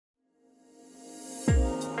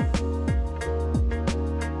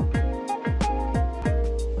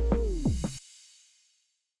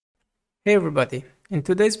Hey everybody, in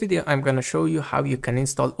today's video I'm gonna show you how you can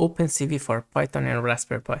install OpenCV for Python and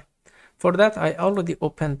Raspberry Pi. For that I already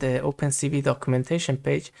opened the OpenCV documentation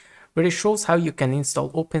page where it shows how you can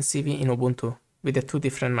install OpenCV in Ubuntu with the two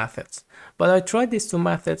different methods. But I tried these two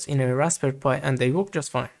methods in a Raspberry Pi and they work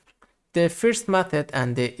just fine. The first method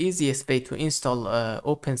and the easiest way to install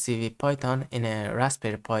OpenCV-Python in a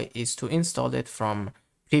Raspberry Pi is to install it from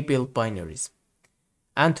Pre-built Binaries.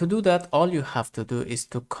 And to do that, all you have to do is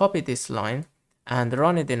to copy this line and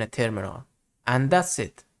run it in a terminal. And that's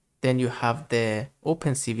it. Then you have the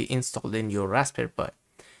OpenCV installed in your Raspberry Pi.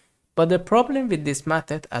 But the problem with this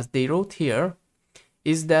method, as they wrote here,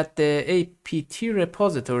 is that the apt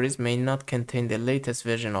repositories may not contain the latest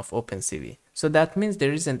version of OpenCV. So that means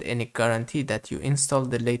there isn't any guarantee that you install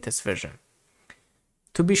the latest version.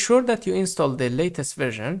 To be sure that you install the latest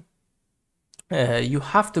version, you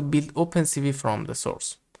have to build OpenCV from the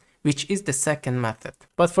source, which is the second method.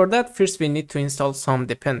 But for that, first we need to install some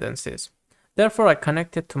dependencies. Therefore, I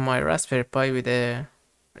connected to my Raspberry Pi with a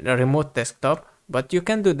remote desktop, but you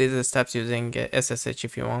can do these steps using SSH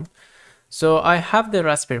if you want. So I have the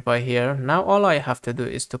Raspberry Pi here. Now all I have to do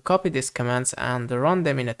is to copy these commands and run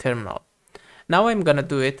them in a terminal. Now I'm gonna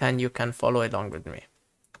do it and you can follow along with me.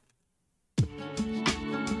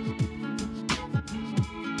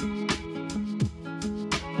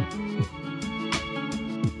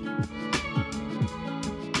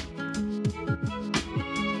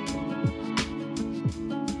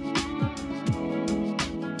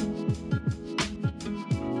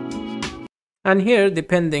 And here,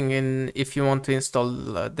 depending on if you want to install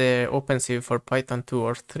the OpenCV for Python 2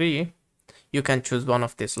 or 3, you can choose one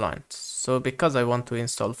of these lines. So because I want to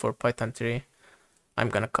install for Python 3, I'm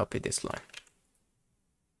gonna copy this line.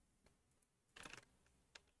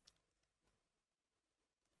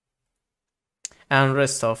 And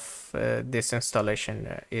rest of this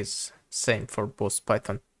installation is same for both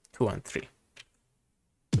Python 2 and 3.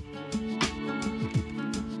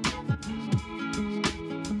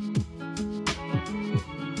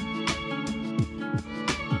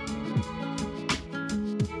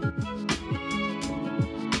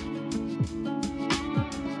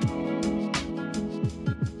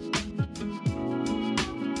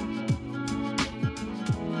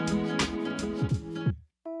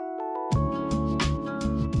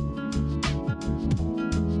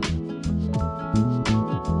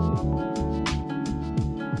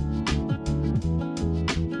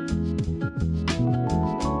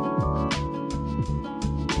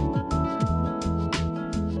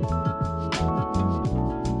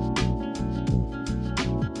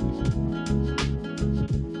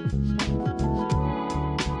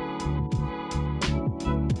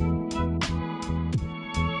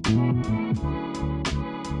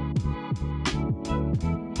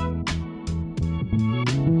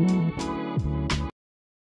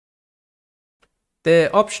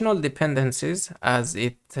 The optional dependencies, as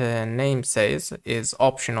its name says, is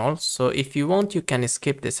optional. So if you want, you can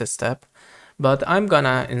skip this step, but I'm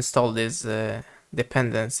gonna install these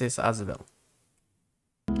dependencies as well.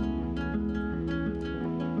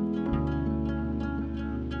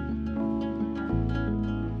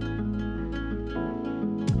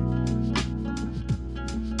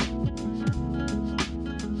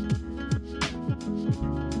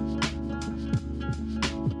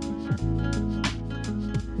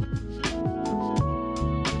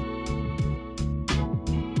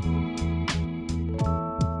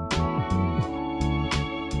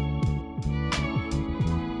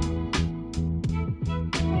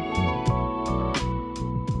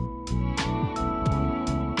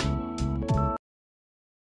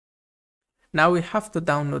 Now we have to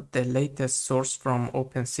download the latest source from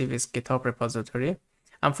OpenCV's GitHub repository,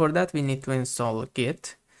 and for that we need to install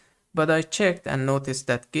Git. But I checked and noticed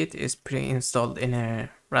that Git is pre-installed in a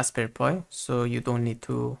Raspberry Pi, so you don't need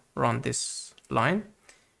to run this line.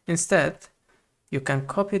 Instead, you can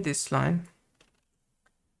copy this line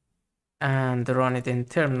and run it in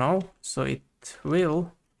terminal, so it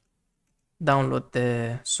will download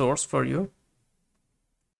the source for you.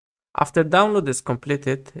 After download is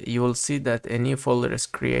completed, you will see that a new folder is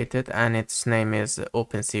created and its name is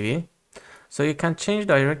OpenCV. So you can change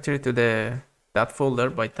directory to that folder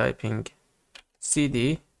by typing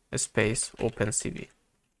cd space OpenCV.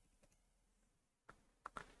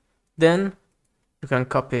 Then you can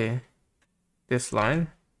copy this line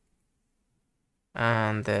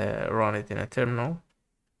and run it in a terminal.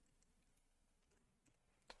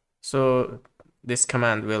 So this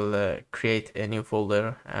command will create a new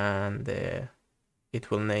folder and it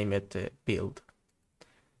will name it build.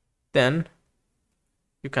 Then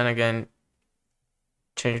you can again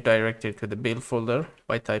change directory to the build folder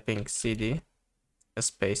by typing cd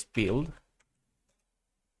space build.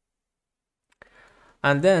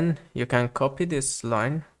 And then you can copy this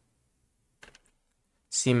line,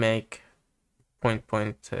 cmake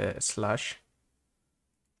 /,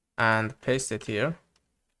 and paste it here,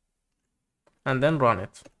 and then run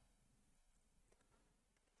it.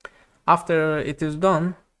 After it is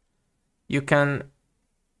done, you can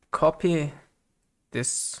copy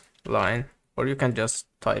this line, or you can just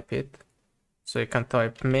type it. So you can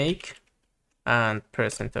type make and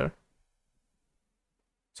press enter.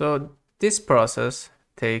 So this process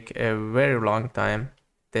take a very long time.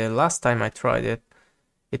 The last time I tried it,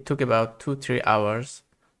 it took about 2-3 hours.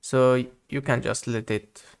 So you can just let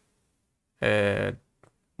it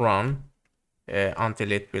run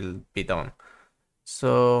until it will be done.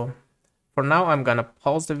 So for now, I'm gonna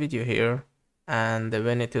pause the video here, and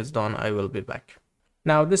when it is done, I will be back.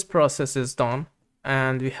 Now this process is done,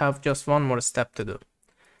 and we have just one more step to do.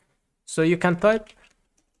 So you can type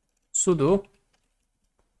sudo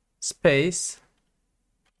space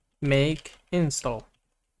make install.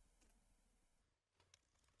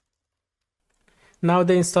 Now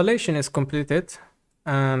the installation is completed,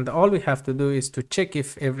 and all we have to do is to check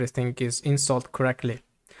if everything is installed correctly.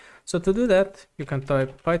 So to do that, you can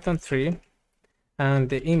type Python 3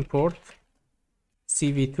 and import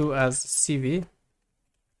cv2 as cv,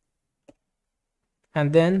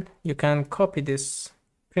 and then you can copy this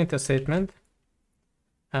printf statement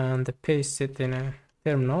and paste it in a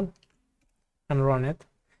terminal and run it.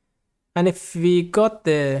 And if we got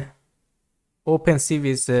the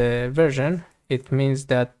OpenCV's version, it means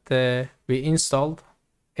that we installed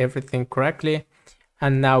everything correctly,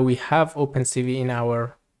 and now we have OpenCV in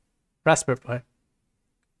our Raspberry Pi.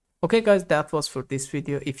 Okay guys, that was for this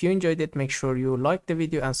video. If you enjoyed it, make sure you like the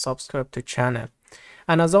video and subscribe to channel.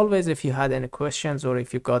 And as always, if you had any questions or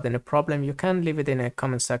if you got any problem, you can leave it in a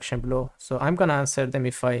comment section below. So I'm gonna answer them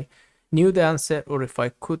if I knew the answer or if I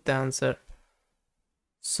could the answer.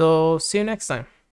 So see you next time.